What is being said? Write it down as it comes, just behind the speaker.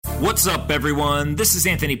What's up, everyone? This is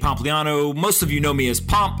Anthony Pompliano. Most of you know me as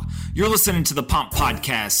Pomp. You're listening to the Pomp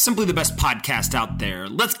Podcast, simply the best podcast out there.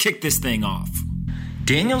 Let's kick this thing off.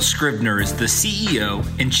 Daniel Scrivner is the CEO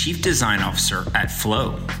and Chief Design Officer at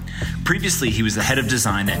Flow. Previously, he was the head of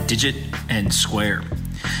design at Digit and Square.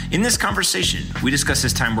 In this conversation, we discuss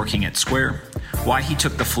his time working at Square, why he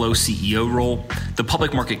took the Flow CEO role, the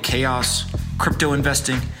public market chaos, crypto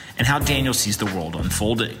investing, and how Daniel sees the world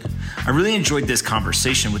unfolding. I really enjoyed this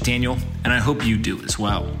conversation with Daniel, and I hope you do as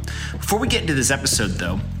well. Before we get into this episode,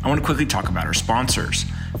 though, I want to quickly talk about our sponsors.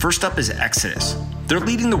 First up is Exodus. They're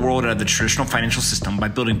leading the world out of the traditional financial system by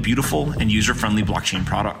building beautiful and user-friendly blockchain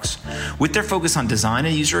products. With their focus on design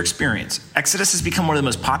and user experience, Exodus has become one of the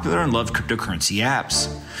most popular and loved cryptocurrency apps.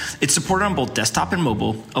 It's supported on both desktop and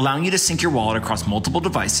mobile, allowing you to sync your wallet across multiple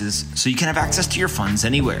devices so you can have access to your funds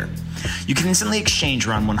anywhere. You can instantly exchange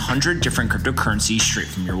around 100 different cryptocurrencies straight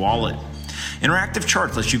from your wallet. Interactive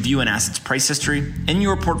charts lets you view an asset's price history and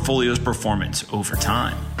your portfolio's performance over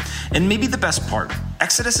time. And maybe the best part,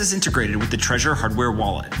 Exodus is integrated with the Treasure hardware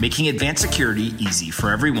wallet, making advanced security easy for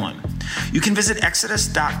everyone. You can visit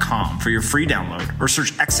exodus.com for your free download or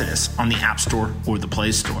search Exodus on the App Store or the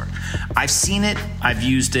Play Store. I've seen it, I've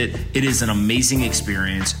used it, it is an amazing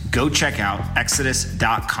experience. Go check out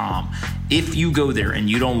exodus.com. If you go there and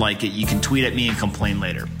you don't like it, you can tweet at me and complain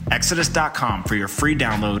later. Exodus.com for your free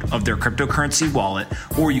download of their cryptocurrency wallet,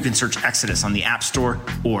 or you can search Exodus on the App Store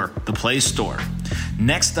or the Play Store.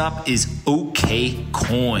 Next up is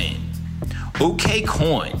OKCoin.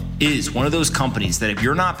 OKCoin is one of those companies that if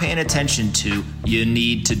you're not paying attention to, you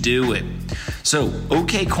need to do it. So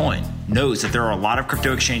OKCoin knows that there are a lot of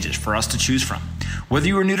crypto exchanges for us to choose from. Whether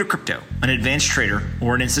you are new to crypto, an advanced trader,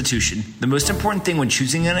 or an institution, the most important thing when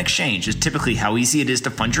choosing an exchange is typically how easy it is to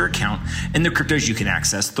fund your account and the cryptos you can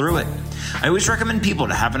access through it. I always recommend people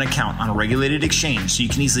to have an account on a regulated exchange so you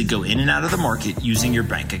can easily go in and out of the market using your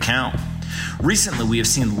bank account. Recently, we have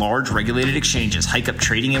seen large regulated exchanges hike up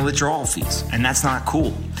trading and withdrawal fees, and that's not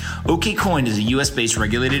cool. OKCoin is a US-based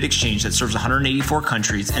regulated exchange that serves 184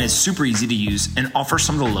 countries and is super easy to use and offers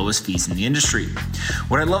some of the lowest fees in the industry.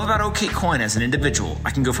 What I love about OKCoin as an individual,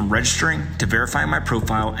 I can go from registering to verifying my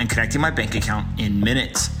profile and connecting my bank account in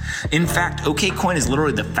minutes. In fact, OKCoin is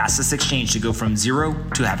literally the fastest exchange to go from zero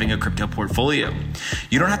to having a crypto portfolio.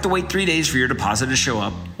 You don't have to wait 3 days for your deposit to show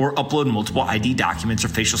up or upload multiple ID documents or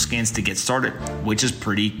facial scans to get started, which is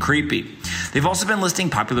pretty creepy. They've also been listing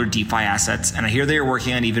popular DeFi assets, and I hear they are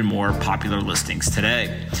working on even more popular listings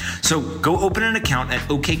today. So go open an account at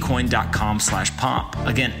okcoin.com/pomp.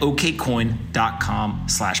 Again,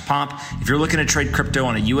 okcoin.com/pomp. If you're looking to trade crypto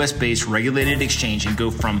on a US-based regulated exchange and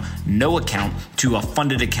go from no account to a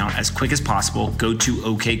funded account as quick as possible, go to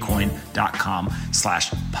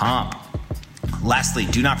okcoin.com/pomp. Lastly,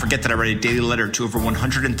 do not forget that I write a daily letter to over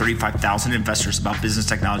 135,000 investors about business,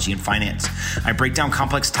 technology, and finance. I break down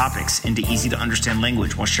complex topics into easy-to-understand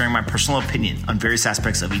language while sharing my personal opinion on various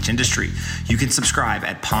aspects of each industry. You can subscribe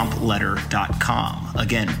at pompletter.com.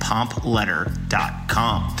 Again,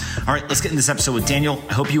 pompletter.com. All right, let's get in this episode with Daniel.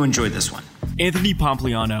 I hope you enjoyed this one. Anthony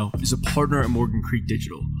Pompliano is a partner at Morgan Creek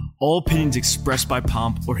Digital. All opinions expressed by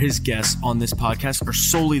Pomp or his guests on this podcast are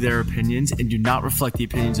solely their opinions and do not reflect the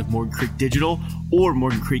opinions of Morgan Creek Digital or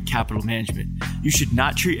Morgan Creek Capital Management. You should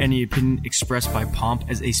not treat any opinion expressed by Pomp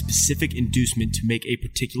as a specific inducement to make a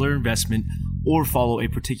particular investment or follow a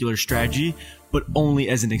particular strategy, but only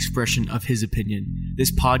as an expression of his opinion.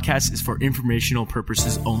 This podcast is for informational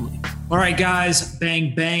purposes only. All right, guys,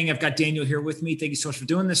 bang, bang. I've got Daniel here with me. Thank you so much for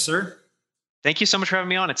doing this, sir. Thank you so much for having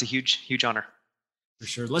me on. It's a huge, huge honor. For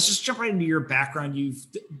sure. Let's just jump right into your background. You've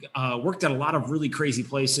worked at a lot of really crazy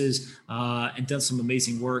places and done some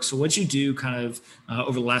amazing work. So what'd you do kind of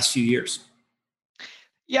over the last few years?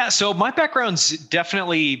 Yeah, so my background's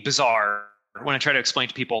definitely bizarre when I try to explain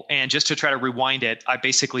to people. And just to try to rewind it, I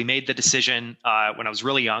basically made the decision when I was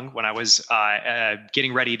really young, when I was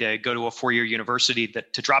getting ready to go to a 4-year university,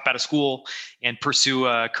 to drop out of school and pursue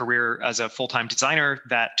a career as a full-time designer.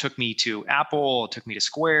 That took me to Apple, it took me to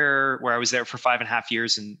Square, where I was there for 5.5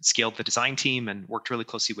 years and scaled the design team and worked really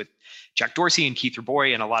closely with Jack Dorsey and Keith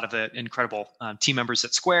Raboy and a lot of the incredible team members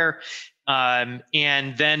at Square.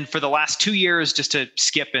 And then for the last 2 years, just to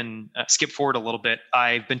skip forward a little bit,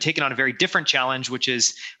 I've been taking on a very different challenge, which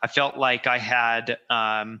is I felt like I had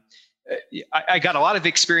I got a lot of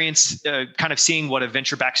experience kind of seeing what a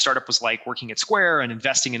venture-backed startup was like, working at Square and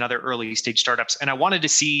investing in other early stage startups. And I wanted to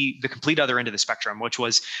see the complete other end of the spectrum, which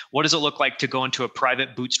was, what does it look like to go into a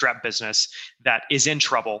private bootstrap business that is in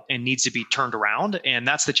trouble and needs to be turned around? And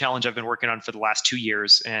that's the challenge I've been working on for the last 2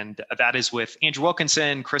 years. And that is with Andrew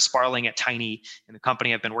Wilkinson, Chris Sparling at Tiny, and the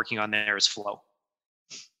company I've been working on there is Flow.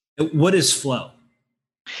 What is Flow?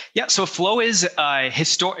 Yeah, so Flow is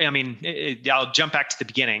historic. I mean, I'll jump back to the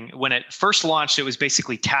beginning. When it first launched, it was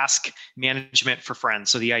basically task management for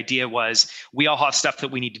friends. So the idea was we all have stuff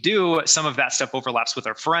that we need to do. Some of that stuff overlaps with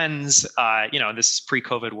our friends. This is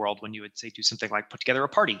pre-COVID world when you would say do something like put together a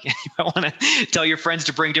party. You might want to tell your friends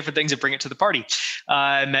to bring different things and bring it to the party.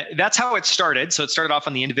 That's how it started. So it started off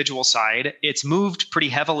on the individual side. It's moved pretty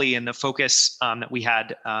heavily in the focus that we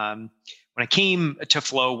had. When I came to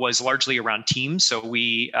Flow was largely around teams. So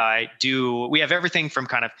we have everything from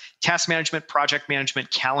kind of task management, project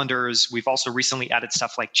management, calendars. We've also recently added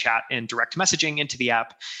stuff like chat and direct messaging into the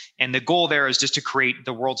app. And the goal there is just to create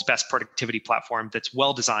the world's best productivity platform that's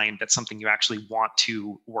well designed, that's something you actually want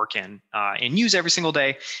to work in and use every single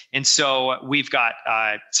day. And so we've got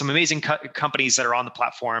some amazing companies that are on the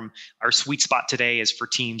platform. Our sweet spot today is for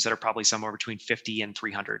teams that are probably somewhere between 50 and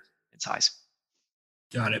 300 in size.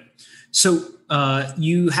 Got it. So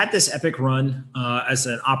you had this epic run as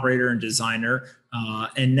an operator and designer,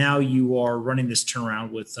 and now you are running this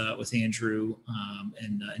turnaround with Andrew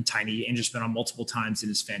and Tiny. Andrew's been on multiple times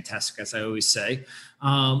and is fantastic, as I always say.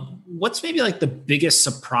 What's maybe like the biggest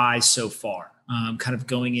surprise so far, kind of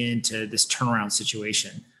going into this turnaround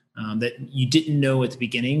situation that you didn't know at the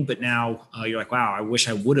beginning, but now you're like, wow, I wish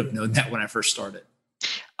I would have known that when I first started.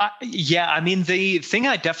 The thing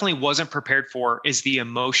I definitely wasn't prepared for is the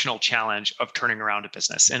emotional challenge of turning around a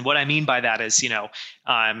business. And what I mean by that is,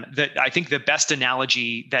 that I think the best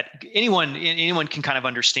analogy that anyone can kind of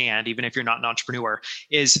understand, even if you're not an entrepreneur,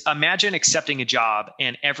 is imagine accepting a job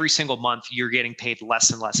and every single month you're getting paid less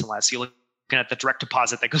and less and less. You look at the direct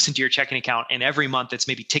deposit that goes into your checking account, and every month it's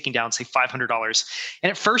maybe ticking down, say $500.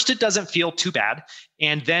 And at first it doesn't feel too bad.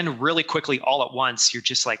 And then really quickly, all at once, you're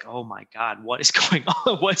just like, oh my God, what is going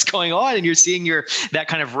on? What's going on? And you're seeing that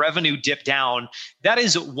kind of revenue dip down. That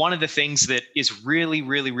is one of the things that is really,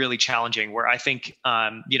 really, really challenging, where I think,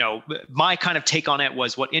 my kind of take on it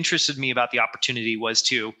was what interested me about the opportunity was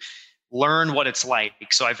to learn what it's like.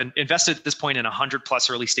 So I've invested at this point in 100 plus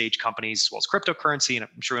early stage companies, as well as cryptocurrency. And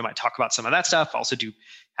I'm sure we might talk about some of that stuff. I also do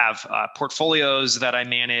have portfolios that I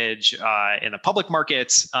manage in the public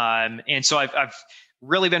markets. And so I've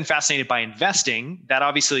really been fascinated by investing. That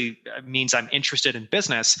obviously means I'm interested in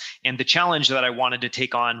business. And the challenge that I wanted to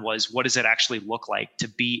take on was, what does it actually look like to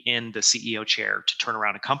be in the CEO chair to turn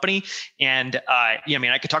around a company? And I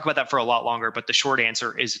could talk about that for a lot longer, but the short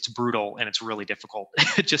answer is it's brutal and it's really difficult,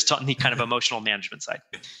 just on the kind of emotional management side.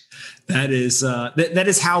 That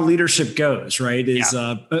is how leadership goes, right?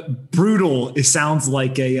 Brutal. It sounds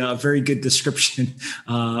like a very good description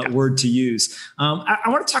word to use. I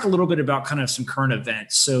want to talk a little bit about kind of some current events.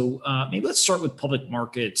 So maybe let's start with public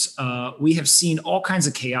markets. We have seen all kinds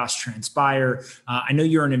of chaos transpire. I know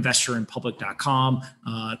you're an investor in public.com,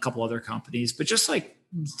 a couple other companies, but just like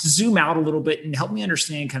zoom out a little bit and help me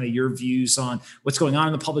understand kind of your views on what's going on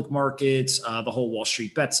in the public markets, the whole Wall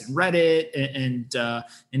Street bets and Reddit, and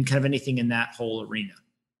kind of anything in that whole arena.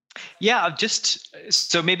 Yeah,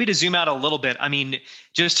 so maybe to zoom out a little bit,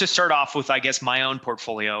 just to start off with, I guess, my own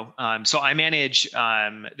portfolio. So I manage,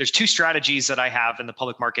 there's two strategies that I have in the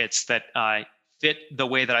public markets that fit the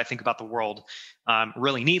way that I think about the world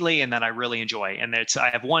really neatly and that I really enjoy. And I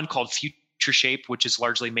have one called Future Shape, which is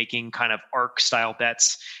largely making kind of ARK style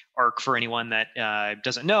bets. ARK, for anyone that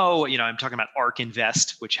doesn't know, I'm talking about ARK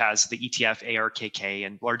Invest, which has the ETF ARKK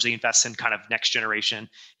and largely invests in kind of next generation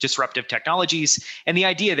disruptive technologies. And the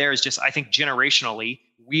idea there is just, I think generationally,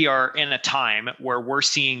 we are in a time where we're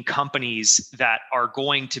seeing companies that are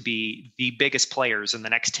going to be the biggest players in the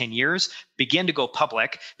next 10 years begin to go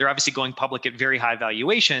public. They're obviously going public at very high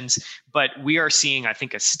valuations, but we are seeing, I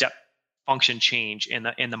think, a step function change in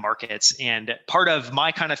the markets. And part of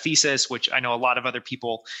my kind of thesis, which I know a lot of other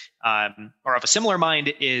people are of a similar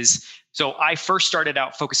mind, is so I first started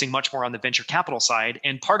out focusing much more on the venture capital side.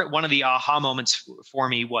 And one of the aha moments for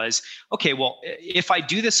me was, okay, well, if I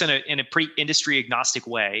do this in a pretty industry agnostic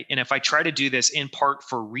way, and if I try to do this in part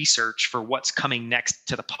for research for what's coming next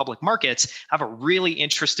to the public markets, I have a really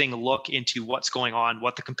interesting look into what's going on,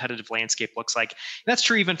 what the competitive landscape looks like. And that's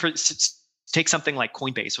true even for take something like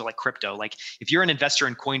Coinbase or like crypto. Like if you're an investor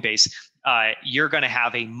in Coinbase, you're going to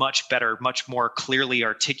have a much better, much more clearly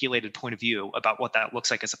articulated point of view about what that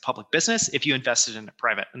looks like as a public business if you invested in it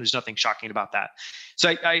private. And there's nothing shocking about that.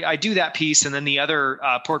 So I do that piece. And then the other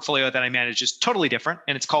portfolio that I manage is totally different.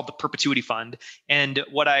 And it's called the Perpetuity Fund. And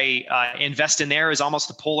what I invest in there is almost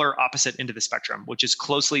the polar opposite end of the spectrum, which is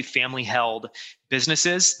closely family held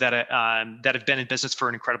businesses that have been in business for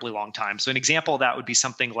an incredibly long time. So an example of that would be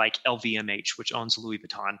something like LVMH, which owns Louis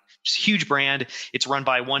Vuitton, which is a huge brand. It's run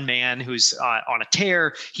by one man who who's on a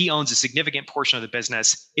tear. He owns a significant portion of the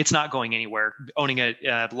business. It's not going anywhere. Owning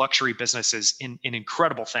a luxury business is an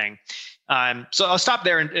incredible thing. So I'll stop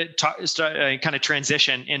there and kind of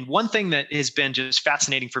transition. And one thing that has been just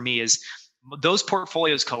fascinating for me is those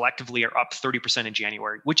portfolios collectively are up 30% in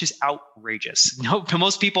January, which is outrageous. No,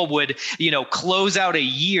 most people would, close out a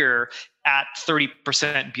year at 30%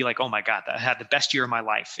 and be like, oh my God, I had the best year of my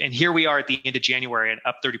life. And here we are at the end of January and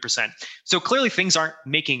up 30%. So clearly things aren't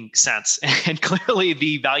making sense. And clearly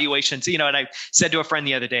the valuations, and I said to a friend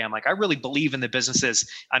the other day, I'm like, I really believe in the businesses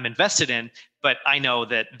I'm invested in, but I know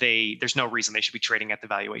that there's no reason they should be trading at the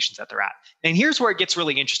valuations that they're at. And here's where it gets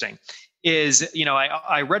really interesting is,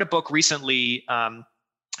 I read a book recently,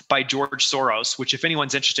 by George Soros, which if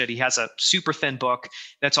anyone's interested, he has a super thin book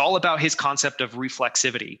that's all about his concept of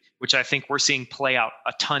reflexivity, which I think we're seeing play out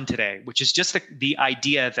a ton today, which is just the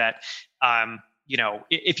idea that,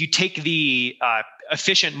 if you take the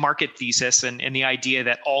efficient market thesis and the idea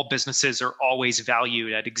that all businesses are always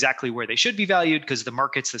valued at exactly where they should be valued because the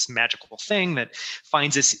market's this magical thing that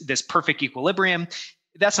finds this perfect equilibrium.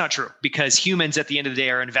 That's not true because humans at the end of the day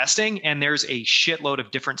are investing, and there's a shitload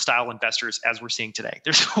of different style investors as we're seeing today.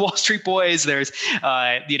 There's Wall Street boys, there's,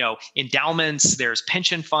 endowments, there's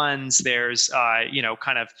pension funds, there's,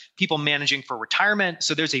 kind of people managing for retirement.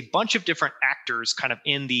 So there's a bunch of different actors kind of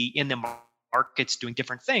in the markets doing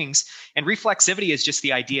different things. And reflexivity is just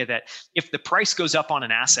the idea that if the price goes up on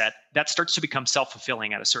an asset, that starts to become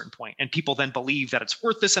self-fulfilling at a certain point. And people then believe that it's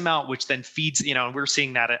worth this amount, which then feeds, and we're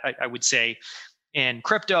seeing that, I would say, in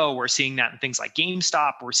crypto, we're seeing that in things like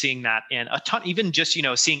GameStop. We're seeing that in a ton, even just,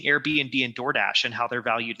 seeing Airbnb and DoorDash and how they're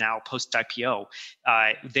valued now post IPO.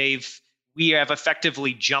 We have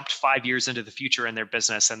effectively jumped 5 years into the future in their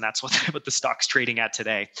business, and that's what the stock's trading at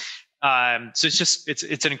today. So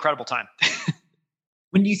it's an incredible time.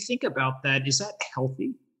 When you think about that, is that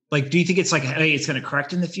healthy? Like, do you think it's like, hey, it's going to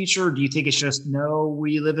correct in the future? Or do you think it's just, no,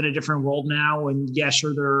 we live in a different world now, and yeah,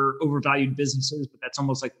 sure, they're overvalued businesses, but that's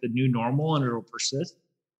almost like the new normal and it'll persist?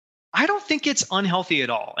 I don't think it's unhealthy at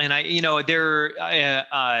all. And I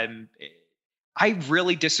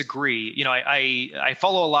really disagree. I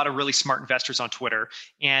follow a lot of really smart investors on Twitter,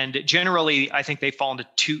 and generally I think they fall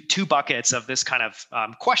into two buckets of this kind of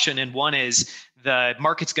question. And one is the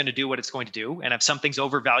market's going to do what it's going to do. And if something's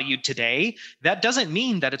overvalued today, that doesn't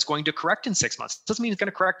mean that it's going to correct in 6 months. It doesn't mean it's going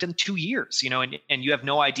to correct in 2 years, and you have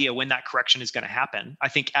no idea when that correction is going to happen. I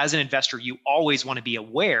think as an investor, you always want to be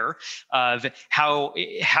aware of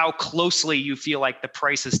how closely you feel like the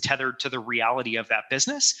price is tethered to the reality of that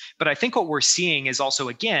business. But I think what we're seeing is also,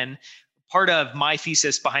 again, part of my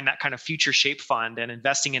thesis behind that kind of future shape fund and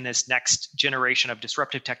investing in this next generation of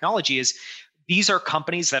disruptive technology is these are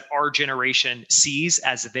companies that our generation sees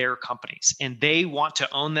as their companies, and they want to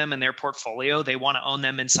own them in their portfolio. They want to own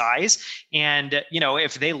them in size. And,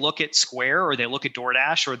 if they look at Square or they look at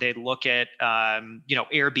DoorDash or they look at,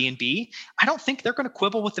 Airbnb, I don't think they're going to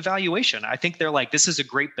quibble with the valuation. I think they're like, this is a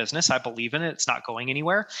great business. I believe in it. It's not going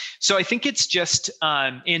anywhere. So I think it's just,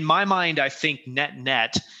 in my mind, I think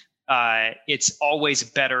net, it's always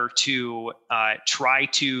better to try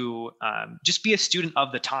to just be a student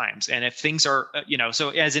of the times. And if things are, so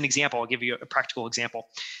as an example, I'll give you a practical example.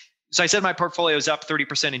 So I said my portfolio is up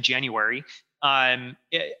 30% in January. I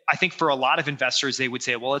think for a lot of investors, they would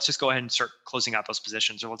say, well, let's just go ahead and start closing out those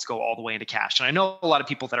positions, or let's go all the way into cash. And I know a lot of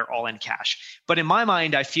people that are all in cash, but in my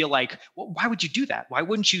mind, I feel like, well, why would you do that? Why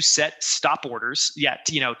wouldn't you set stop orders yet,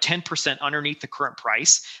 10% underneath the current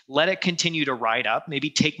price, let it continue to ride up,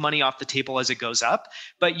 maybe take money off the table as it goes up.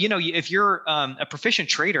 But, if you're a proficient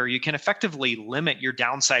trader, you can effectively limit your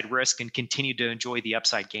downside risk and continue to enjoy the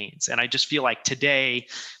upside gains. And I just feel like today,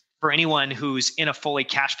 for anyone who's in a fully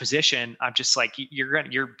cash position, I'm just like,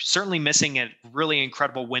 you're certainly missing a really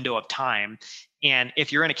incredible window of time. And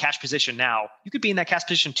if you're in a cash position now, you could be in that cash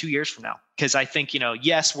position 2 years from now. Because I think,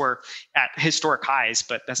 yes, we're at historic highs,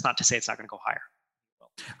 but that's not to say it's not going to go higher.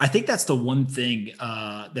 I think that's the one thing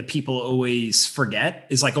that people always forget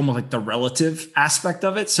is like almost like the relative aspect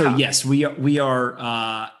of it. So yes, we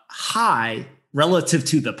are high relative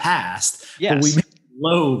to the past, yes, but we may be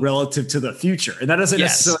low relative to the future. And that doesn't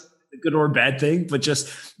necessarily a good or bad thing, but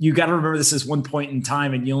just, you got to remember this is one point in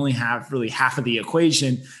time and you only have really half of the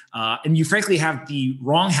equation. And you frankly have the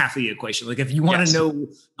wrong half of the equation. Like if you want to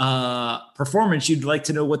know performance, you'd like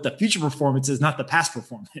to know what the future performance is, not the past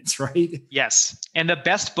performance, right? Yes. And the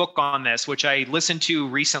best book on this, which I listened to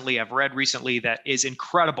recently, I've read recently, that is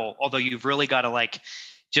incredible, although you've really got to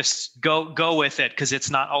just go with it because it's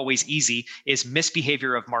not always easy, is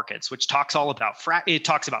Misbehavior of Markets, which talks all about it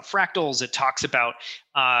talks about fractals. It talks about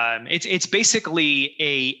it's basically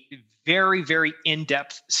a very, very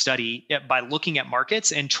in-depth study by looking at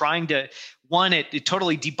markets and trying to, one, it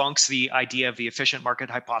totally debunks the idea of the efficient market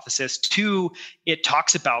hypothesis. Two, it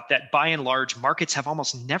talks about that by and large, markets have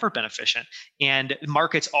almost never been efficient, and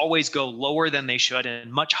markets always go lower than they should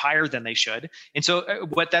and much higher than they should. And so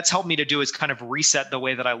what that's helped me to do is kind of reset the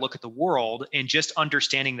way that I look at the world, and just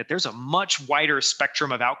understanding that there's a much wider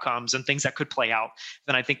spectrum of outcomes and things that could play out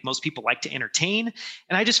than I think most people like to entertain.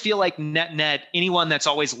 And I just feel like net, anyone that's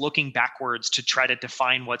always looking backwards to try to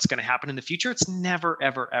define what's going to happen in the future, it's never,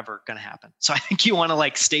 ever, ever going to happen. So I think you want to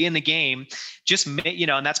like stay in the game, just,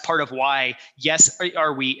 and that's part of why, yes,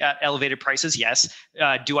 are we at elevated prices? Yes.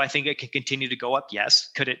 Do I think it can continue to go up? Yes.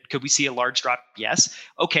 Could we see a large drop? Yes.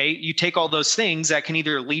 Okay. You take all those things that can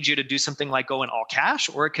either lead you to do something like go in all cash,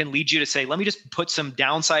 or it can lead you to say, let me just put some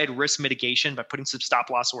downside risk mitigation by putting some stop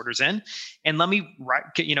loss orders in, and let me,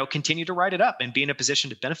 continue to ride it up and be in a position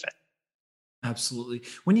to benefit. Absolutely.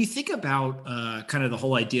 When you think about kind of the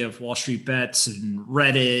whole idea of Wall Street bets and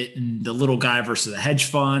Reddit and the little guy versus the hedge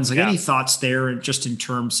funds, any thoughts there, and just in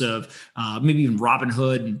terms of maybe even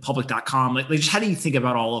Robinhood and public.com, like just how do you think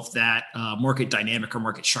about all of that market dynamic or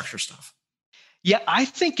market structure stuff? Yeah, I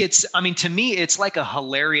think to me, it's like a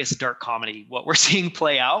hilarious dark comedy, what we're seeing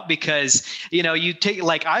play out, because, you take,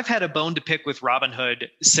 like, I've had a bone to pick with Robinhood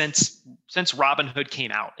since Robinhood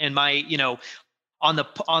came out, and on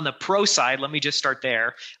the pro side, let me just start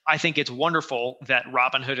there. I think it's wonderful that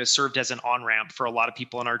Robinhood has served as an on-ramp for a lot of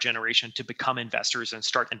people in our generation to become investors and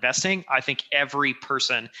start investing. I think every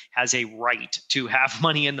person has a right to have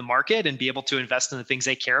money in the market and be able to invest in the things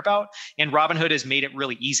they care about. And Robinhood has made it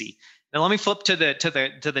really easy. Now let me flip to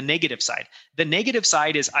the negative side. The negative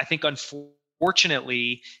side is, I think,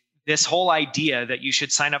 unfortunately, this whole idea that you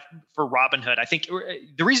should sign up for Robinhood. I think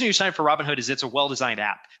the reason you sign up for Robinhood is it's a well-designed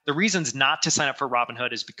app. The reasons not to sign up for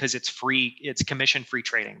Robinhood is because it's free, it's commission-free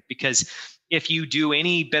trading. Because if you do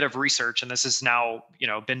any bit of research, and this has now,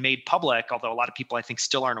 been made public, although a lot of people I think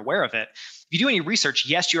still aren't aware of it. If you do any research,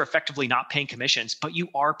 yes, you're effectively not paying commissions, but you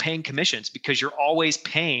are paying commissions because you're always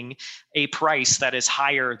paying a price that is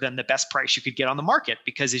higher than the best price you could get on the market.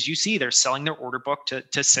 Because as you see, they're selling their order book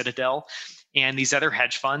to Citadel and these other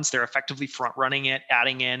hedge funds. They're effectively front running it,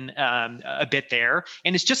 adding in a bit there.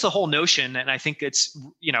 And it's just the whole notion. And I think it's,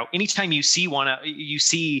 anytime you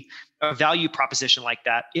see a value proposition like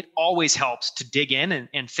that, it always helps to dig in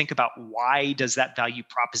and think about, why does that value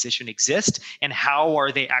proposition exist, and how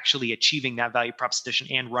are they actually achieving that value proposition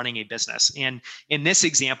and running a business. And in this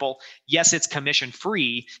example, yes, it's commission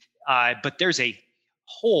free, but there's a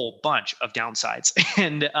whole bunch of downsides.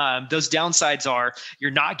 And those downsides are,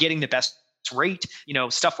 you're not getting the best rate,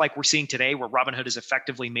 stuff like we're seeing today, where Robinhood has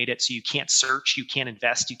effectively made it so you can't search, you can't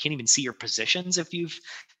invest, you can't even see your positions if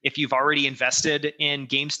you've already invested in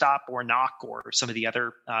GameStop or NOC or some of the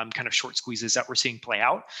other kind of short squeezes that we're seeing play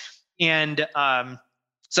out. And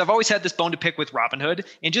so I've always had this bone to pick with Robinhood.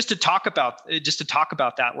 And just to talk about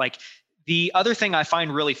that, like, the other thing I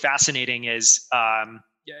find really fascinating is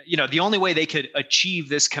the only way they could achieve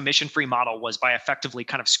this commission-free model was by effectively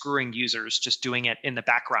kind of screwing users, just doing it in the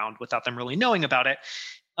background without them really knowing about it.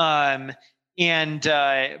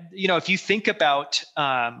 If you think about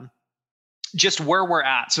just where we're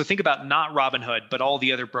at, so think about not Robinhood, but all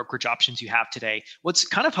the other brokerage options you have today. What's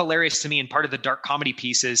kind of hilarious to me, and part of the dark comedy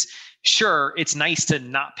piece, is, sure, it's nice to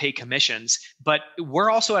not pay commissions, but we're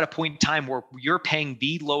also at a point in time where you're paying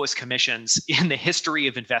the lowest commissions in the history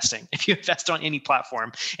of investing if you invest on any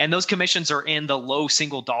platform. And those commissions are in the low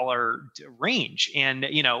single dollar range. And,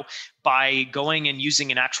 by going and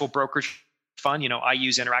using an actual brokerage fund, I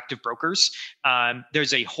use Interactive Brokers.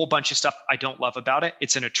 There's a whole bunch of stuff I don't love about it.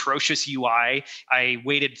 It's an atrocious UI. I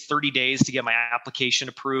waited 30 days to get my application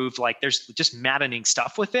approved. Like, there's just maddening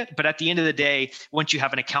stuff with it. But at the end of the day, once you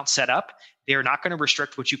have an account set up, they're not going to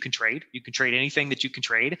restrict what you can trade. You can trade anything that you can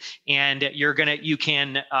trade, and you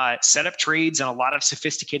can set up trades in a lot of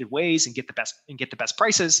sophisticated ways and get the best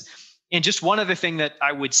prices. And just one other thing that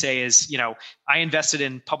I would say is, I invested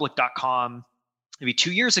in public.com maybe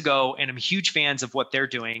 2 years ago, and I'm huge fans of what they're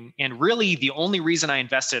doing. And really the only reason I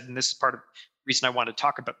invested, and this is part of the reason I wanted to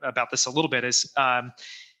talk about this a little bit, is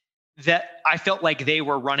that I felt like they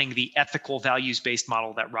were running the ethical values-based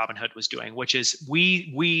model that Robinhood was doing, which is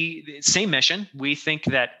we same mission. We think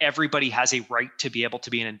that everybody has a right to be able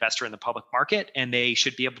to be an investor in the public market, and they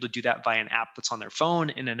should be able to do that via an app that's on their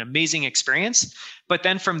phone in an amazing experience. But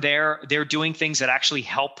then from there, they're doing things that actually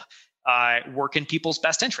help work in people's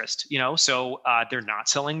best interest. So they're not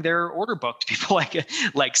selling their order book to people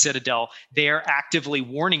like Citadel. They are actively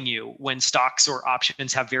warning you when stocks or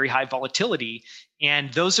options have very high volatility.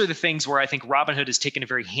 And those are the things where I think Robinhood has taken a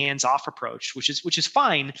very hands-off approach, which is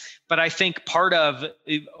fine. But I think part of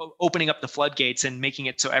opening up the floodgates and making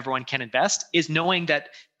it so everyone can invest is knowing that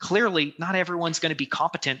clearly not everyone's going to be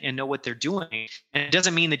competent and know what they're doing. And it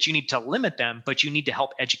doesn't mean that you need to limit them, but you need to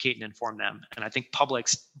help educate and inform them. And I think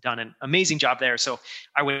Public's done an amazing job there. So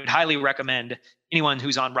I would highly recommend anyone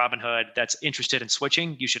who's on Robinhood that's interested in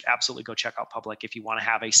switching, you should absolutely go check out Public if you want to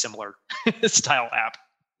have a similar style app.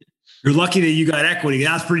 You're lucky that you got equity.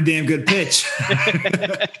 That's a pretty damn good pitch.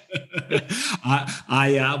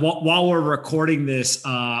 While we're recording this,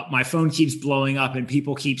 my phone keeps blowing up and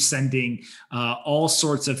people keep sending all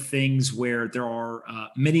sorts of things where there are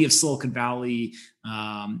many of Silicon Valley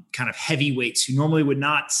kind of heavyweights who normally would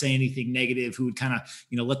not say anything negative, who would kind of,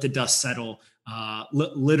 let the dust settle.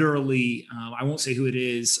 Literally, I won't say who it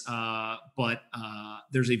is, but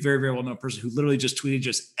there's a very, very well-known person who literally just tweeted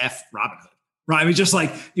just F Robinhood. Right. I mean, just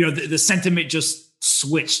like, the sentiment just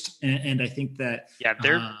switched. And I think that. Yeah,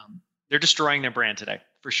 they're destroying their brand today,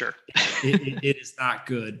 for sure. it is not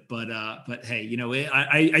good. But hey,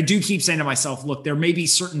 I do keep saying to myself, look, there may be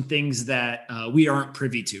certain things that we aren't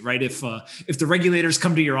privy to. Right. If the regulators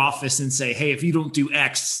come to your office and say, hey, if you don't do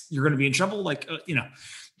X, you're going to be in trouble. Like,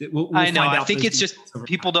 we'll I know. I think it's just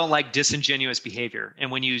people don't like disingenuous behavior. And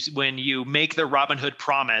when you make the Robinhood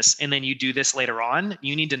promise and then you do this later on,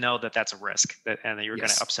 you need to know that that's a risk and that you're going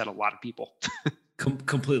to upset a lot of people.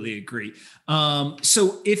 Completely agree.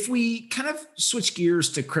 So if we kind of switch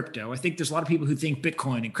gears to crypto, I think there's a lot of people who think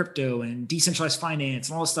Bitcoin and crypto and decentralized finance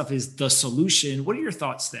and all this stuff is the solution. What are your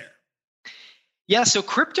thoughts there? Yeah, so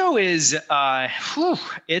crypto is, I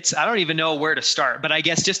don't even know where to start, but I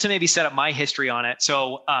guess just to maybe set up my history on it.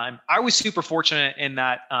 So I was super fortunate in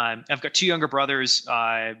that I've got two younger brothers,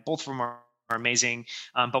 both of them are amazing,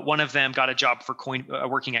 but one of them got a job for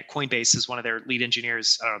working at Coinbase as one of their lead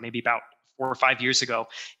engineers, maybe about 4 or 5 years ago.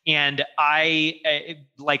 And I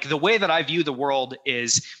like the way that I view the world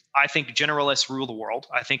is I think generalists rule the world.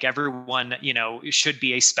 I think everyone, should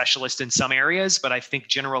be a specialist in some areas, but I think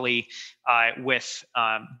generally with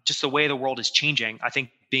just the way the world is changing, I think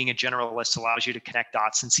being a generalist allows you to connect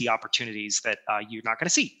dots and see opportunities that you're not going to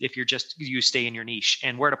see if you stay in your niche.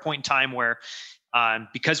 And we're at a point in time where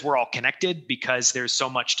because we're all connected, because there's so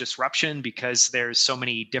much disruption, because there's so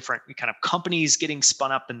many different kind of companies getting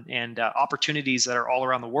spun up and opportunities that are all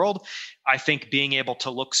around the world, I think being able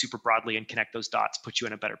to look super broadly and connect those dots puts you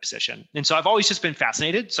in a better position. And so I've always just been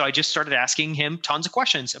fascinated. So I just started asking him tons of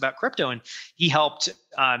questions about crypto, and he helped.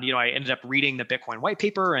 I ended up reading the Bitcoin white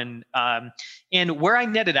paper, and where I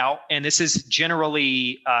netted out, and this is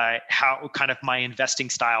generally how kind of my investing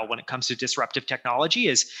style when it comes to disruptive technology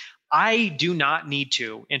is. I do not need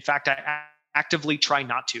to. In fact, I actively try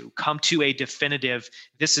not to come to a definitive,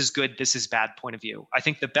 this is good, this is bad point of view. I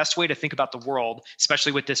think the best way to think about the world,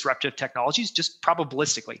 especially with disruptive technologies, just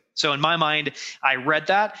probabilistically. So in my mind, I read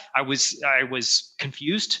that. I was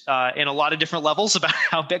confused in a lot of different levels about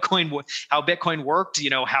how Bitcoin worked,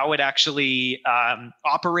 how it actually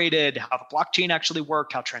operated, how the blockchain actually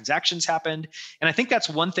worked, how transactions happened. And I think that's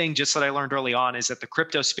one thing just that I learned early on is that the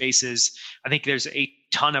crypto space is, I think there's a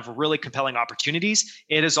ton of really compelling opportunities.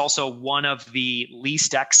 It is also one of the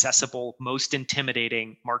least accessible, most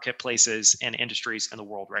intimidating marketplaces and industries in the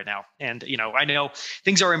world right now. And, I know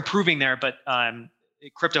things are improving there, but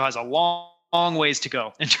crypto has a long ways to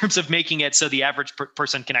go in terms of making it so the average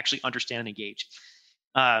person can actually understand and engage.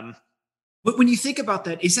 But when you think about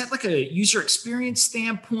that, is that like a user experience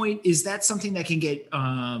standpoint? Is that something that can get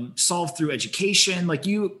solved through education? Like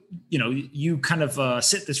you kind of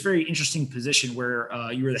sit this very interesting position where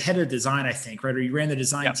you were the head of design, I think, right? Or you ran the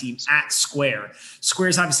design team at Square.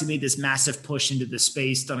 Square's obviously made this massive push into the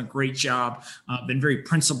space, done a great job, been very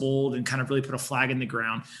principled and kind of really put a flag in the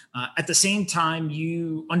ground. At the same time,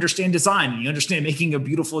 you understand design and you understand making a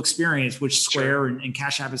beautiful experience, which Square and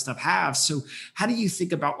Cash App and stuff have. So how do you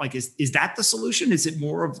think about is that the solution? Is it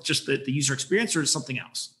more of just the user experience or is something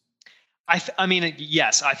else? I mean,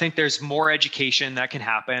 yes, I think there's more education that can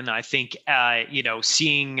happen. I think,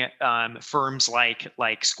 seeing firms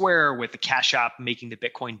like Square with the Cash App making the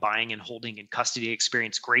Bitcoin buying and holding and custody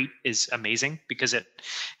experience great is amazing because it,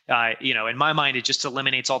 in my mind, it just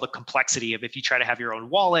eliminates all the complexity of if you try to have your own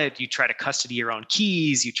wallet, you try to custody your own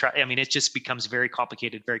keys, it just becomes very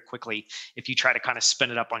complicated very quickly if you try to kind of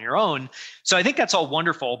spin it up on your own. So I think that's all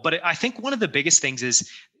wonderful. But I think one of the biggest things is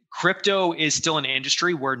crypto is still an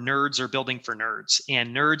industry where nerds are building for nerds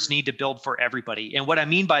and nerds need to build for everybody. And what I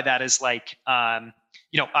mean by that is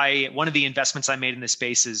one of the investments I made in this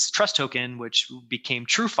space is Trust Token, which became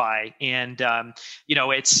TrueFi, and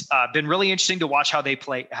it's been really interesting to watch how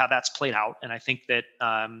that's played out. And I think that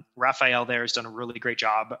Raphael there has done a really great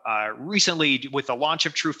job recently with the launch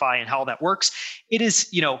of TrueFi and how that works. It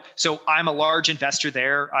is, so I'm a large investor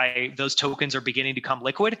there. Those tokens are beginning to come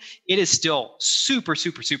liquid. It is still super,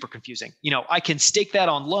 super, super confusing. I can stake that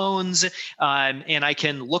on loans, and I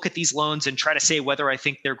can look at these loans and try to say whether I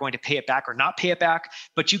think they're going to pay it back or not pay it back.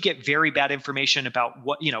 But you get very bad information about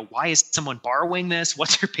why is someone borrowing this?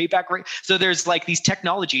 What's their payback rate? So there's like these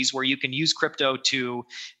technologies where you can use crypto to,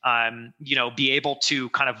 be able to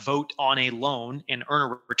kind of vote on a loan and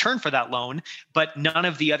earn a return for that loan. But none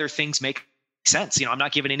of the other things make sense. I'm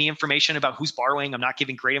not giving any information about who's borrowing. I'm not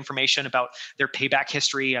giving great information about their payback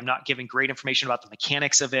history. I'm not giving great information about the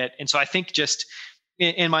mechanics of it. And so I think just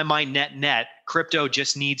in my mind, net, crypto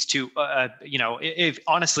just needs to,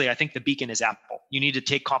 honestly, I think the beacon is Apple. You need to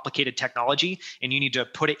take complicated technology and you need to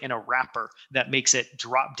put it in a wrapper that makes it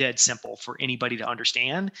drop dead simple for anybody to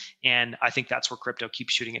understand. And I think that's where crypto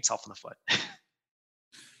keeps shooting itself in the foot.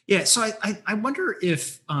 Yeah. So I wonder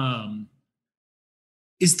if,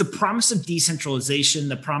 is the promise of decentralization,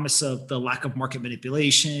 the promise of the lack of market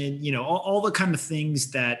manipulation, all the kind of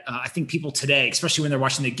things that I think people today, especially when they're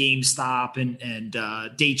watching the GameStop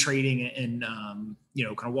and day trading and,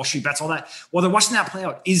 kind of Wall Street bets, all that, while they're watching that play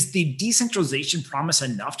out, is the decentralization promise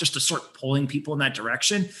enough just to start pulling people in that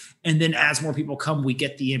direction? And then as more people come, we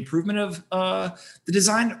get the improvement of the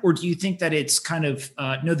design? Or do you think that it's kind of,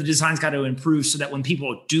 no, the design's got to improve so that when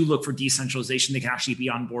people do look for decentralization, they can actually be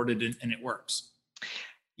onboarded and it works?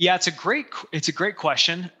 Yeah, it's a great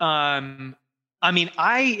question.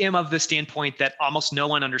 I am of the standpoint that almost no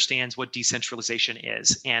one understands what decentralization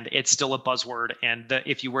is, and it's still a buzzword. And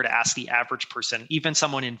if you were to ask the average person, even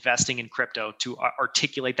someone investing in crypto, to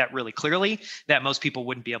articulate that really clearly, that most people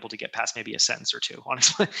wouldn't be able to get past maybe a sentence or two,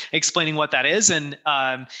 honestly, explaining what that is. And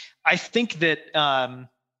I think that,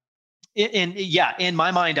 in my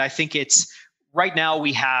mind, I think it's, right now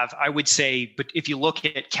we have, I would say, but if you look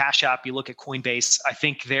at Cash App, you look at Coinbase, I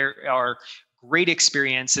think there are great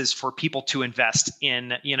experiences for people to invest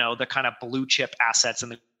in, the kind of blue chip assets in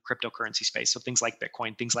the cryptocurrency space. So things like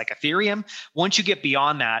Bitcoin, things like Ethereum. Once you get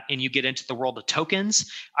beyond that and you get into the world of tokens,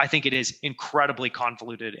 I think it is incredibly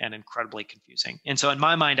convoluted and incredibly confusing. And so in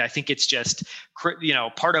my mind, I think it's just,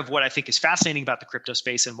 part of what I think is fascinating about the crypto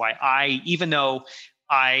space and why even though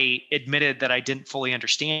I admitted that I didn't fully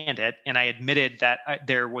understand it, and I admitted that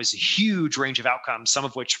there was a huge range of outcomes, some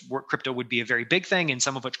of which crypto would be a very big thing and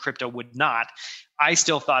some of which crypto would not. I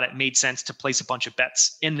still thought it made sense to place a bunch of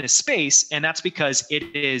bets in this space. And that's because it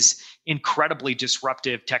is incredibly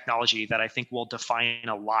disruptive technology that I think will define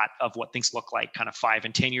a lot of what things look like kind of 5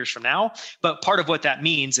 and 10 years from now. But part of what that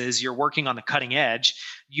means is you're working on the cutting edge.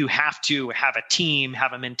 You have to have a team,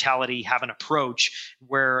 have a mentality, have an approach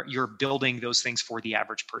where you're building those things for the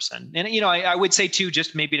average person. And, I would say too,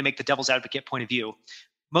 just maybe to make the devil's advocate point of view,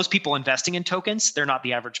 most people investing in tokens, they're not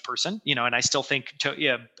the average person, and I still think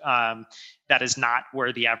that is not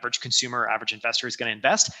where the average consumer or average investor is going to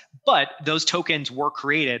invest. But those tokens were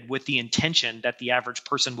created with the intention that the average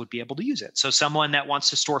person would be able to use it. So someone that wants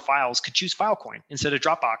to store files could choose Filecoin instead of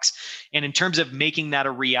Dropbox. And in terms of making that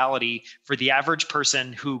a reality for the average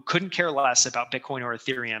person who couldn't care less about Bitcoin or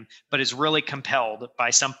Ethereum, but is really compelled by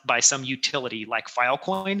some utility like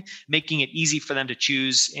Filecoin, making it easy for them to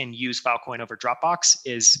choose and use Filecoin over Dropbox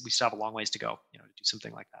we still have a long ways to go, to do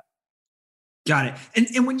something like that. Got it.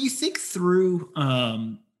 And when you think through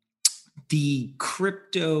the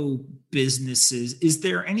crypto businesses, is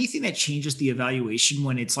there anything that changes the evaluation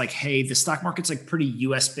when it's like, hey, the stock market's like pretty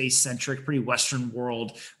US based centric, pretty Western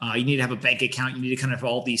world. You need to have a bank account. You need to kind of have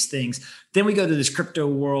all these things. Then we go to this crypto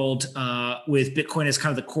world with Bitcoin as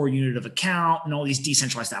kind of the core unit of account and all these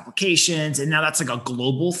decentralized applications. And now that's like a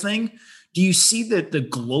global thing. Do you see the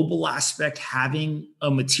global aspect having a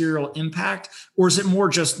material impact? Or is it more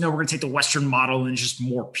just, no, we're going to take the Western model and just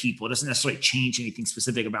more people? It doesn't necessarily change anything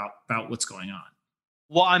specific about what's going on.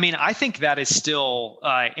 Well, I think that is still,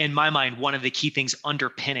 in my mind, one of the key things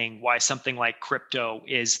underpinning why something like crypto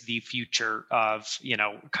is the future of,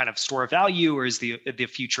 kind of store of value, or is the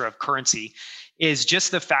future of currency, is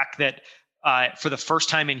just the fact that for the first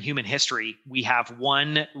time in human history, we have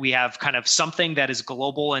kind of something that is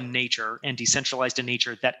global in nature and decentralized in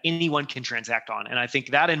nature that anyone can transact on. And I think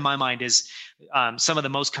that, in my mind, is some of the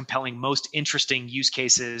most compelling, most interesting use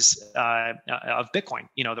cases of Bitcoin,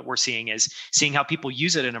 that we're seeing, is seeing how people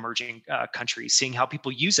use it in emerging countries, seeing how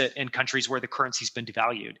people use it in countries where the currency's been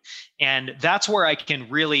devalued. And that's where I can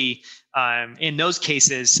really In those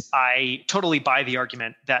cases, I totally buy the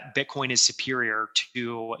argument that Bitcoin is superior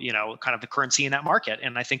to, kind of the currency in that market.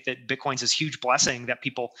 And I think that Bitcoin's this huge blessing that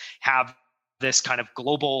people have this kind of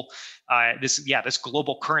global, this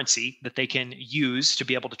global currency that they can use to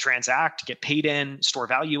be able to transact, get paid in, store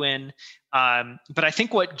value in. But I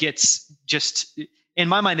think what gets just, in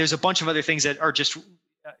my mind, there's a bunch of other things that are just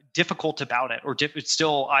difficult about it, or it's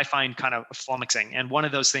still, I find, kind of flummoxing. And one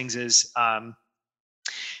of those things is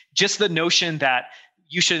just the notion that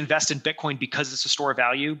you should invest in Bitcoin because it's a store of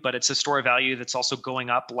value, but it's a store of value that's also going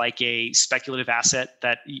up like a speculative asset,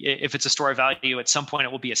 that if it's a store of value, at some point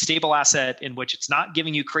it will be a stable asset in which it's not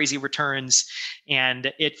giving you crazy returns.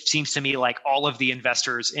 And it seems to me like all of the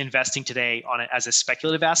investors investing today on it as a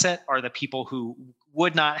speculative asset are the people who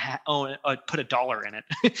would not put $1 in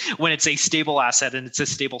it when it's a stable asset and it's a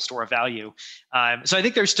stable store of value. So I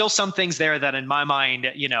think there's still some things there that, in my mind,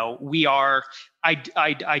 we are.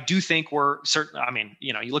 I do think we're certain. I mean,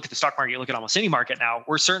 you look at the stock market, you look at almost any market now,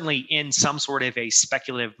 we're certainly in some sort of a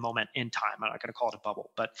speculative moment in time. I'm not going to call it a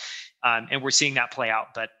bubble, but and we're seeing that play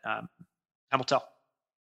out. But time will tell.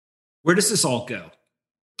 Where does this all go?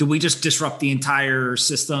 Do we just disrupt the entire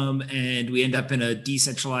system and we end up in a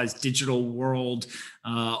decentralized digital world?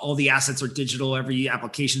 All the assets are digital, every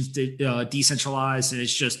application's decentralized, and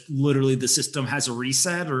it's just literally the system has a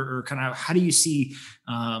reset, or kind of how do you see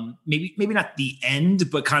maybe not the end,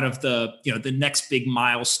 but kind of the the next big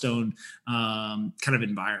milestone kind of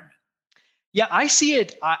environment? Yeah, I see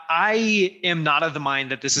it. I am not of the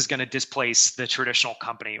mind that this is going to displace the traditional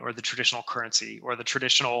company or the traditional currency or the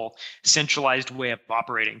traditional centralized way of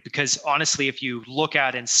operating. Because honestly, if you look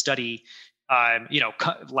at and study,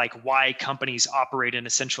 like why companies operate in a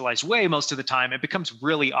centralized way most of the time, it becomes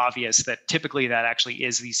really obvious that typically that actually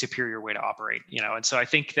is the superior way to operate. And so I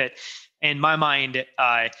think that, in my mind,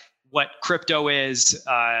 what crypto is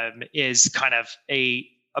kind of a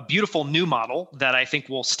beautiful new model that I think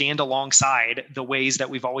will stand alongside the ways that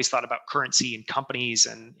we've always thought about currency and companies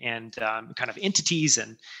and kind of entities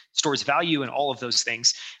and stores value and all of those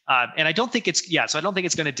things. And I don't think it's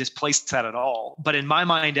going to displace that at all. But in my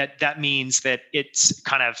mind, that means that it's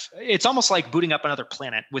almost like booting up another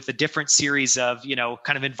planet with a different series of,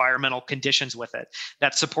 kind of environmental conditions with it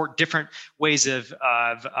that support different ways of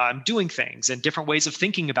doing things and different ways of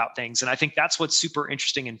thinking about things. And I think that's what's super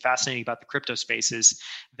interesting and fascinating about the crypto space, is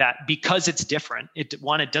that because it's different, it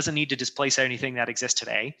doesn't need to displace anything that exists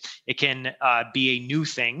today. It can be a new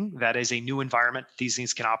thing that is a new environment that these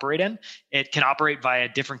things can operate in. It can operate via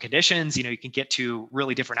different conditions. You can get to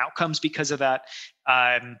really different outcomes because of that.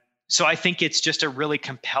 So I think it's just a really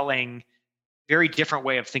compelling, very different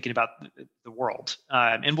way of thinking about the world.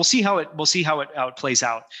 And we'll see how it plays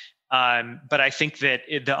out. But I think that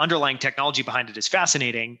the underlying technology behind it is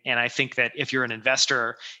fascinating. And I think that if you're an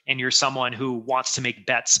investor and you're someone who wants to make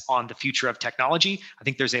bets on the future of technology, I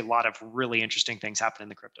think there's a lot of really interesting things happening in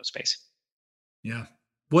the crypto space. Yeah.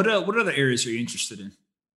 What other areas are you interested in?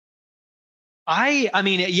 I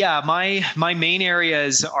mean, yeah, my main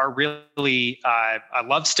areas are really, I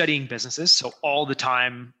love studying businesses. So all the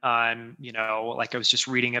time, like I was just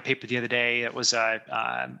reading a paper the other day that was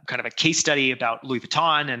kind of a case study about Louis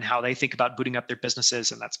Vuitton and how they think about booting up their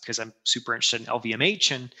businesses. And that's because I'm super interested in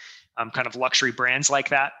LVMH and kind of luxury brands like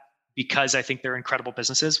that, because I think they're incredible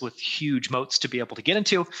businesses with huge moats to be able to get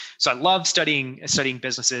into. So I love studying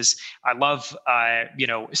businesses. I love,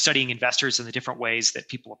 studying investors and the different ways that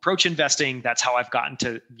people approach investing. That's how I've gotten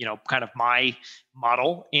to, kind of my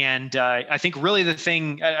model. And I think really the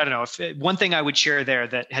thing, I don't know, one thing I would share there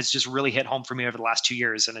that has just really hit home for me over the last 2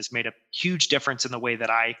 years and has made a huge difference in the way that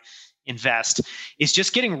I invest is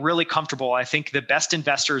just getting really comfortable. I think the best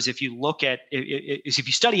investors, if you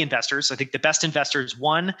study investors, I think the best investors,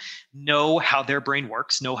 one, know how their brain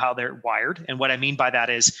works, know how they're wired. And what I mean by that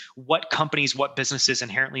is what companies, what businesses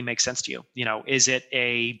inherently make sense to you. Is it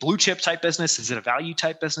a blue chip type business? Is it a value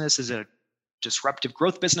type business? Is it a disruptive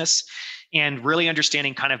growth business? And really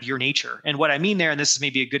understanding kind of your nature. And what I mean there, and this is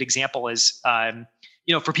maybe a good example, is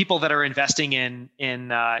for people that are investing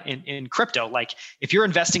in crypto, like if you're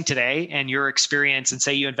investing today and your experience, and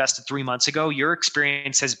say you invested 3 months ago, your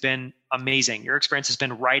experience has been amazing. Your experience has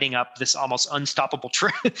been riding up this almost unstoppable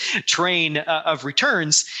train of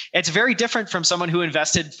returns. It's very different from someone who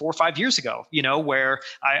invested 4 or 5 years ago, where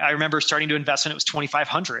I remember starting to invest when it was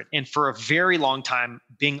 2,500, and for a very long time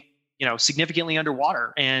being significantly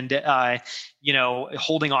underwater and,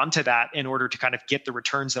 holding on to that in order to kind of get the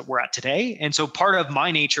returns that we're at today. And so part of my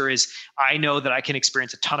nature is I know that I can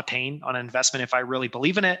experience a ton of pain on an investment if I really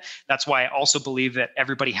believe in it. That's why I also believe that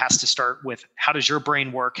everybody has to start with, how does your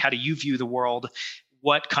brain work? How do you view the world?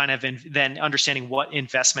 what kind of, then understanding what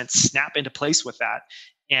investments snap into place with that.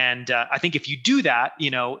 And I think if you do that,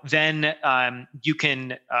 then you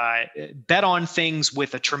can bet on things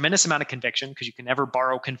with a tremendous amount of conviction, because you can never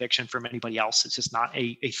borrow conviction from anybody else. It's just not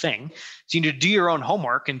a thing. So you need to do your own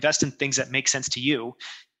homework, invest in things that make sense to you,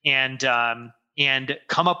 and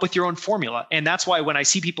come up with your own formula. And that's why when I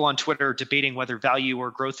see people on Twitter debating whether value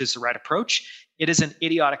or growth is the right approach, it is an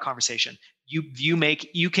idiotic conversation.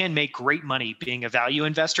 You can make great money being a value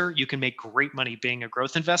investor. You can make great money being a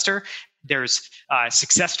growth investor. There's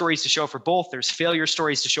success stories to show for both. There's failure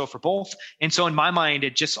stories to show for both. And so in my mind,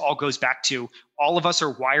 it just all goes back to all of us are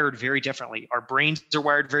wired very differently. Our brains are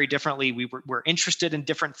wired very differently. We're interested in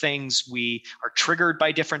different things. We are triggered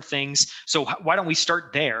by different things. So why don't we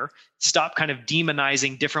start there? Stop kind of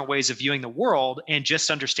demonizing different ways of viewing the world and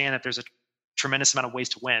just understand that there's a tremendous amount of ways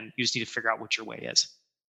to win. You just need to figure out what your way is.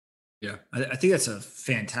 Yeah, I think that's a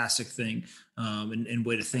fantastic thing and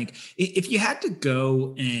way to think. If you had to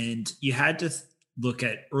go and you had to look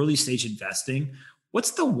at early stage investing, what's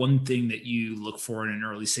the one thing that you look for in an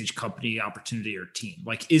early stage company, opportunity, or team?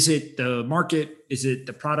 Like, is it the market? Is it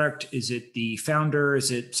the product? Is it the founder? Is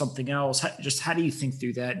it something else? How do you think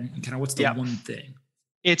through that? And kind of what's the one thing?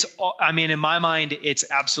 It's all, in my mind, it's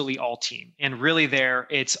absolutely all team. And really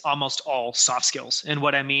it's almost all soft skills. And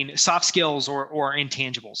what I mean, soft skills or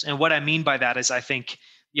intangibles. And what I mean by that is I think,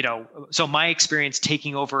 so my experience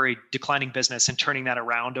taking over a declining business and turning that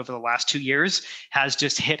around over the last 2 years has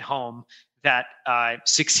just hit home that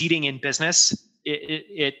succeeding in business,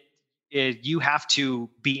 you have to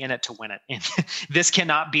be in it to win it. And this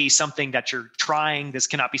cannot be something that you're trying. This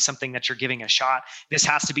cannot be something that you're giving a shot. This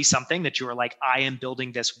has to be something that you are like, I am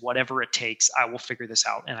building this, whatever it takes. I will figure this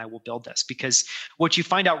out and I will build this. Because what you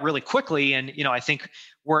find out really quickly, and I think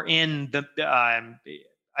we're in the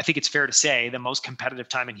I think it's fair to say the most competitive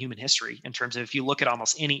time in human history in terms of, if you look at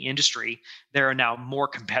almost any industry, there are now more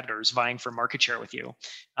competitors vying for market share with you.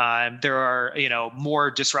 There are, more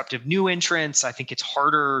disruptive new entrants. I think it's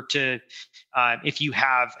harder to, if you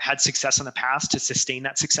have had success in the past, to sustain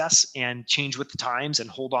that success and change with the times and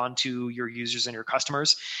hold on to your users and your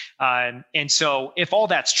customers. And so if all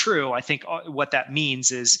that's true, I think what that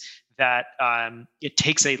means is that it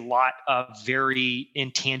takes a lot of very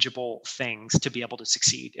intangible things to be able to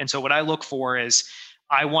succeed. And so what I look for is,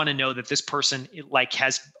 I want to know that this person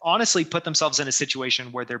has honestly put themselves in a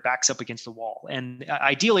situation where their back's up against the wall. And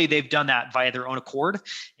ideally they've done that via their own accord.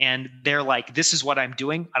 And they're like, this is what I'm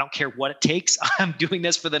doing. I don't care what it takes. I'm doing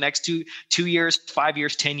this for the next two years, 5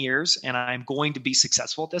 years, 10 years. And I'm going to be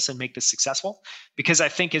successful at this and make this successful. Because I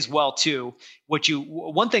think as well too,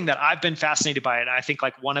 one thing that I've been fascinated by, and I think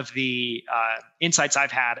like one of the insights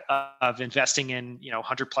I've had of investing in,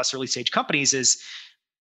 100 plus early stage companies is,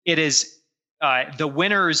 the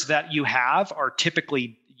winners that you have are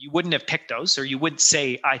typically, you wouldn't have picked those, or you wouldn't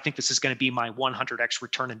say, I think this is going to be my 100x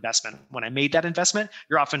return investment. When I made that investment,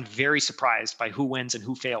 you're often very surprised by who wins and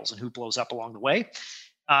who fails and who blows up along the way.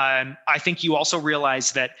 I think you also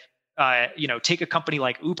realize that, take a company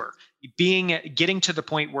like Uber, getting to the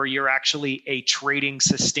point where you're actually a trading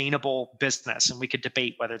sustainable business. And we could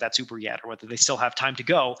debate whether that's Uber yet or whether they still have time to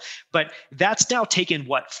go. But that's now taken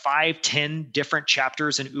 5, 10 different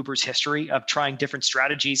chapters in Uber's history of trying different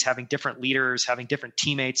strategies, having different leaders, having different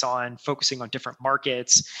teammates focusing on different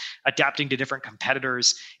markets, adapting to different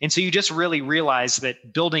competitors. And so you just really realize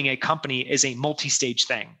that building a company is a multi-stage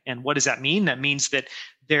thing. And what does that mean? That means that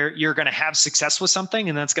you're going to have success with something,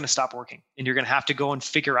 and then it's going to stop working. And you're going to have to go and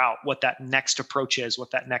figure out what that next approach is,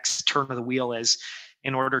 what that next turn of the wheel is,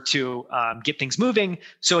 in order to get things moving.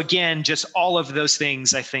 So again, just all of those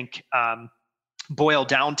things, I think, boil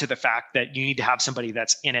down to the fact that you need to have somebody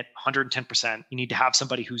that's in it 110%. You need to have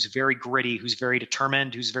somebody who's very gritty, who's very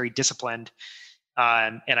determined, who's very disciplined.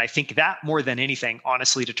 And I think that more than anything,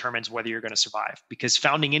 honestly, determines whether you're going to survive. Because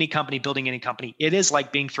founding any company, building any company, it is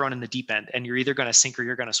like being thrown in the deep end, and you're either going to sink or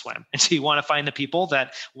you're going to swim. And so you want to find the people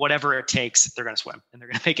that whatever it takes, they're going to swim and they're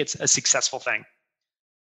going to make it a successful thing.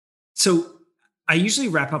 So I usually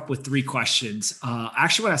wrap up with 3 questions. I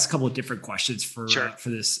actually want to ask a couple of different questions for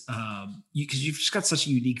this, because you've just got such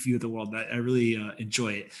a unique view of the world that I really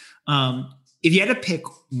enjoy it. If you had to pick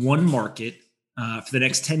one market for the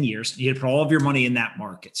next 10 years, you had to put all of your money in that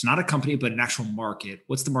market. It's not a company, but an actual market.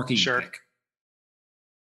 What's the market you pick?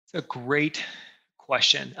 It's a great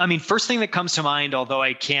question. I mean, first thing that comes to mind, although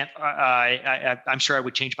I can't, I'm sure I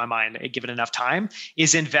would change my mind given enough time,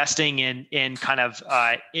 is investing in kind of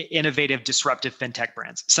innovative, disruptive fintech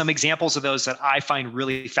brands. Some examples of those that I find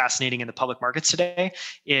really fascinating in the public markets today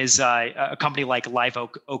is a company like Live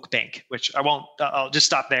Oak Bank, which I'll just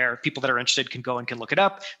stop there. People that are interested can go and can look it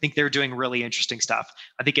up. I think they're doing really interesting stuff.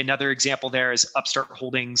 I think another example there is Upstart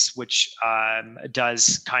Holdings, which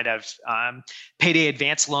does kind of payday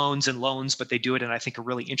advance loans and loans, but they do it in, I think, a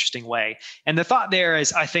really interesting way. And the thought there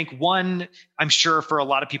is, I think, one, I'm sure for a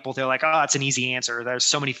lot of people, they're like, oh, it's an easy answer. There's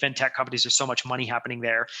so many fintech companies. There's so much money happening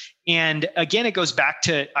there. And again, it goes back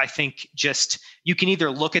to, I think, just you can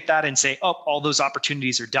either look at that and say, oh, all those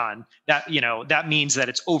opportunities are done. That means that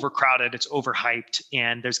it's overcrowded, it's overhyped,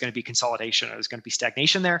 and there's going to be consolidation or there's going to be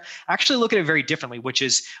stagnation there. Actually look at it very differently, which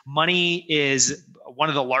is money is one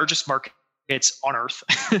of the largest markets on earth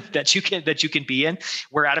that you can be in.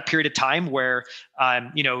 We're at a period of time where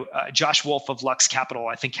Josh Wolf of Lux Capital,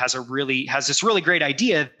 I think, has this really great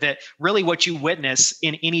idea that really what you witness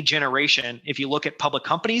in any generation, if you look at public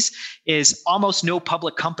companies, is almost no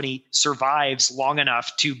public company survives long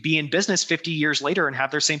enough to be in business 50 years later and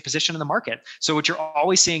have their same position in the market. So what you're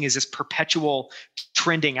always seeing is this perpetual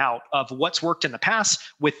trending out of what's worked in the past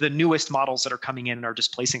with the newest models that are coming in and are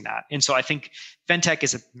displacing that. And so I think fintech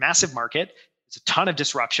is a massive market. It's a ton of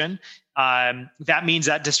disruption. That means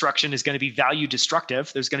that destruction is going to be value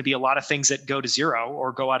destructive. There's going to be a lot of things that go to zero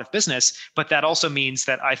or go out of business. But that also means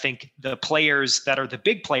that I think the players that are the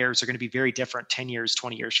big players are going to be very different 10 years,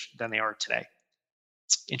 20 years than they are today.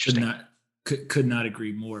 It's interesting. Could not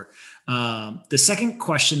agree more. The second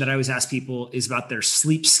question that I always ask people is about their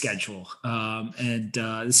sleep schedule. And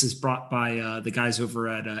this is brought by the guys over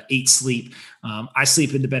at 8 Sleep. I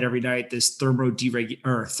sleep in the bed every night. This not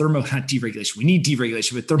deregulation. We need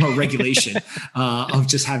deregulation, but thermoregulation of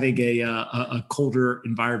just having a colder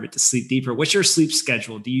environment to sleep deeper. What's your sleep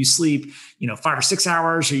schedule? Do you sleep, 5 or 6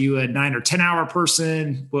 hours? Are you a 9 or 10 hour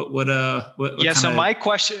person? So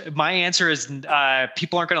my answer is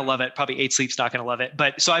people aren't going to love it. Probably 8 Sleep's not going to love it.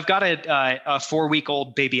 But so I've got a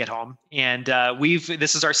 4-week-old baby at home, and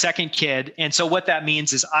this is our second kid. And so what that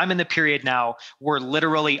means is I'm in the period now where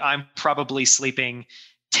literally I'm probably sleeping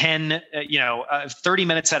 30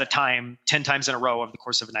 minutes at a time, 10 times in a row over the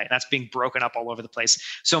course of a night. That's being broken up all over the place.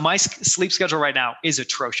 So my sleep schedule right now is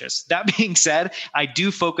atrocious. That being said, I do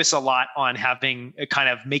focus a lot on having kind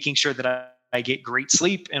of making sure that I get great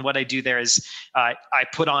sleep. And what I do there is I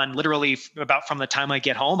put on literally about from the time I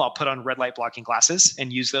get home, I'll put on red light blocking glasses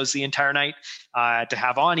and use those the entire night to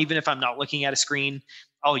have on, even if I'm not looking at a screen.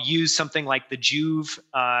 I'll use something like the Juve,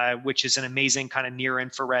 which is an amazing kind of near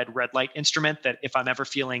infrared red light instrument that if I'm ever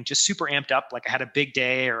feeling just super amped up, like I had a big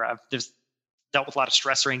day or I've just dealt with a lot of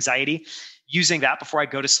stress or anxiety, using that before I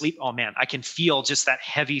go to sleep, oh man, I can feel just that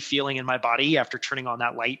heavy feeling in my body after turning on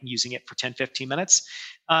that light and using it for 10, 15 minutes.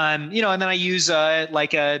 And then I use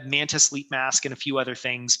like a Manta sleep mask and a few other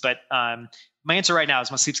things. But my answer right now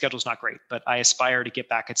is my sleep schedule is not great, but I aspire to get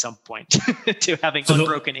back at some point to having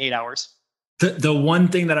unbroken 8 hours. The one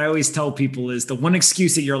thing that I always tell people is the one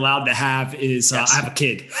excuse that you're allowed to have is I have a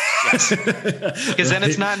kid. Yes. Because then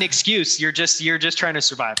it's not an excuse. You're just trying to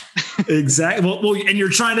survive. Exactly. Well, and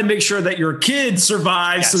you're trying to make sure that your kid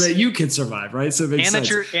survives so that you can survive, right? So it makes sense.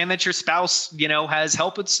 That your spouse, has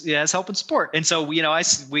help and support. And so, we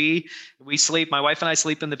sleep. My wife and I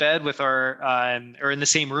sleep in the bed with or in the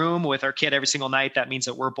same room with our kid every single night. That means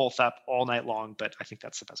that we're both up all night long. But I think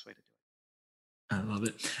that's the best way to do it. I love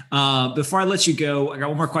it. Before I let you go, I got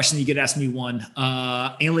one more question. You could ask me one.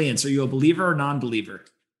 Aliens, are you a believer or non-believer?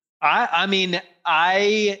 I mean,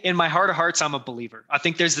 in my heart of hearts, I'm a believer. I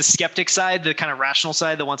think there's the skeptic side, the kind of rational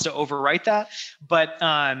side that wants to overwrite that. But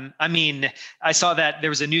I saw that there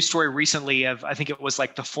was a news story recently of, I think it was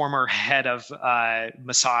like the former head of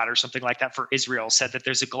Mossad or something like that for Israel said that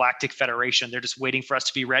there's a galactic federation. They're just waiting for us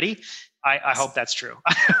to be ready. I hope that's true.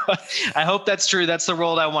 I hope that's true. That's the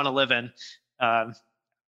world I want to live in.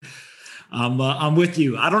 I'm with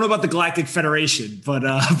you. I don't know about the Galactic Federation, but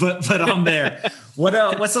I'm there.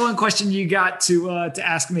 What's the one question you got to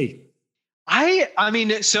ask me?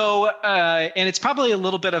 And it's probably a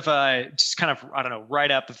little bit of a just kind of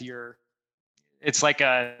right up with your. It's like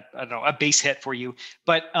a base hit for you,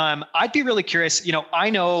 but I'd be really curious. I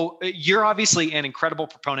know you're obviously an incredible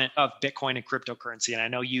proponent of Bitcoin and cryptocurrency, and I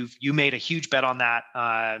know you made a huge bet on that,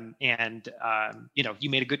 and you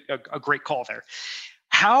made a great call there.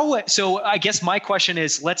 So I guess my question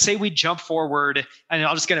is, let's say we jump forward, and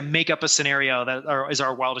I'm just going to make up a scenario that is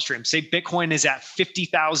our wildest dream. Say Bitcoin is at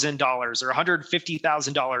 $50,000 or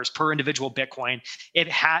 $150,000 per individual Bitcoin.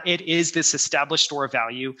 It is this established store of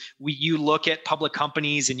value. You look at public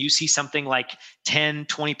companies and you see something like 10,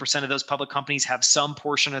 20% of those public companies have some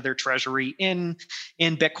portion of their treasury in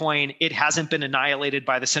Bitcoin. It hasn't been annihilated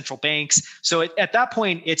by the central banks. So at that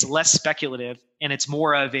point, it's less speculative and it's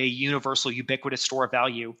more of a universal, ubiquitous store of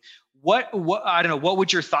value. What I don't know, what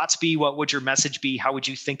would your thoughts be? What would your message be? How would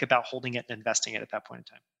you think about holding it and investing it at that point in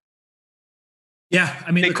time? Yeah, I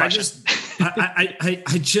mean, Big look, question.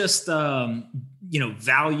 I just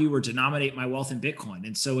value or denominate my wealth in Bitcoin,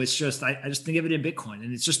 and so it's just I just think of it in Bitcoin,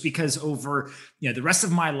 and it's just because over the rest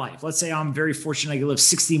of my life, let's say I'm very fortunate, I can live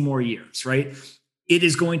 60 more years, right? It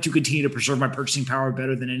is going to continue to preserve my purchasing power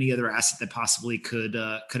better than any other asset that possibly could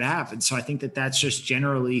have. And so I think that that's just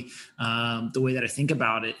generally the way that I think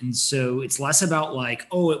about it. And so it's less about like,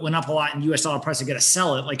 oh, it went up a lot in US dollar price, I got to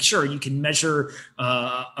sell it. Like, sure, you can measure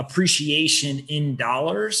appreciation in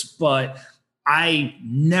dollars, but I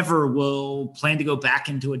never will plan to go back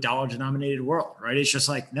into a dollar denominated world, right? It's just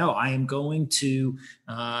like, no, I am going to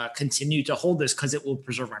continue to hold this because it will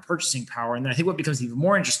preserve my purchasing power. And then I think what becomes even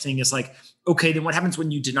more interesting is like, okay, then what happens when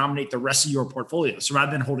you denominate the rest of your portfolio? So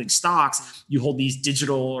rather than holding stocks, you hold these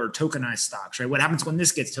digital or tokenized stocks, right? What happens when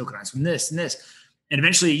this gets tokenized, when this and this? And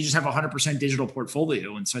eventually you just have a 100% digital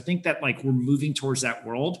portfolio. And so I think that like we're moving towards that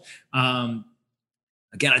world.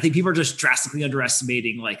 Again, I think people are just drastically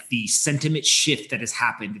underestimating like the sentiment shift that has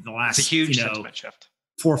happened in the last it's a huge sentiment shift.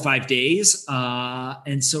 4 or 5 days.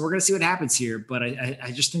 And so we're going to see what happens here. But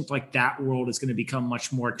I just think like that world is going to become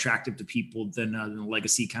much more attractive to people than the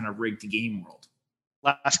legacy kind of rigged game world.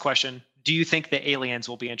 Last question. Do you think the aliens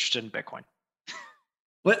will be interested in Bitcoin?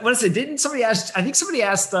 What is it? Didn't somebody ask? I think somebody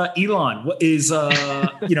asked Elon, what is,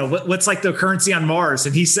 what's like the currency on Mars?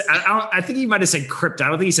 And he said, I think he might've said crypto. I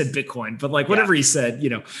don't think he said Bitcoin, but like whatever he said,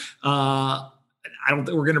 I don't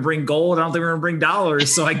think we're going to bring gold. I don't think we're going to bring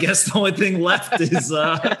dollars. So I guess the only thing left is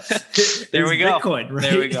there we go. Bitcoin, right?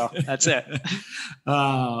 There we go. That's it.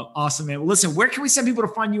 Awesome, man. Well, listen, where can we send people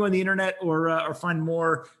to find you on the internet or find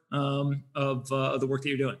more of the work that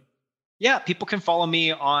you're doing? Yeah, people can follow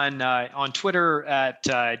me on Twitter at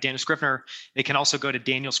Daniel Scrivner. They can also go to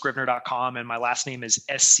danielscrivner.com, and my last name is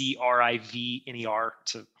Scrivner.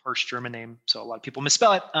 It's a Hirsch German name, so a lot of people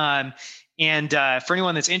misspell it. And for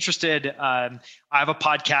anyone that's interested, I have a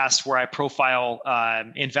podcast where I profile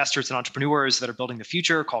investors and entrepreneurs that are building the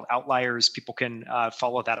future called Outliers. People can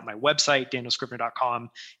follow that at my website, danielscrivner.com. And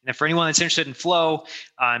if for anyone that's interested in flow,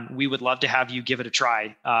 we would love to have you give it a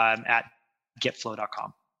try at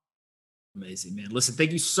getflow.com. Amazing, man. Listen,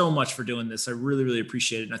 thank you so much for doing this. I really, really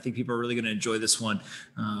appreciate it. And I think people are really going to enjoy this one.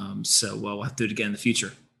 So we'll have to do it again in the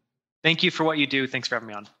future. Thank you for what you do. Thanks for having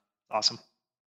me on. Awesome.